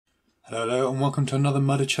Hello and welcome to another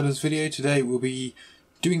MudderChudders video. Today we'll be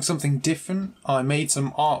doing something different. I made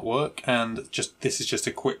some artwork and this is just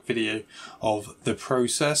a quick video of the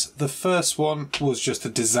process. The first one was just a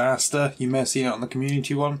disaster. You may have seen it on the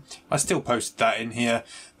community one. I still posted that in here,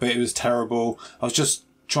 but it was terrible. I was just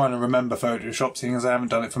trying to remember Photoshop, seeing as I haven't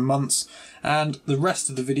done it for months. And the rest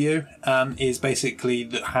of the video is basically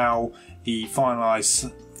how the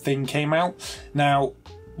finalised thing came out. Now,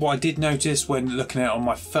 what I did notice when looking at it on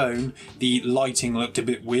my phone, the lighting looked a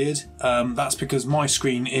bit weird. That's because my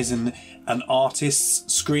screen isn't an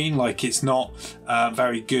artist's screen. Like, it's not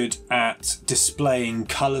very good at displaying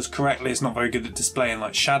colours correctly. It's not very good at displaying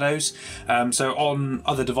like shadows. So on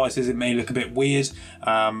other devices it may look a bit weird,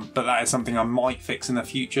 but that is something I might fix in the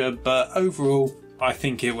future. But overall, I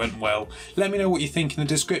think it went well. Let me know what you think in the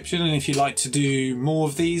description, and if you'd like to do more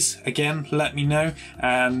of these, again, let me know.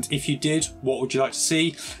 And if you did, what would you like to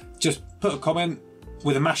see? Just put a comment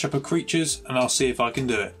with a mashup of creatures and I'll see if I can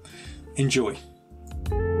do it. Enjoy.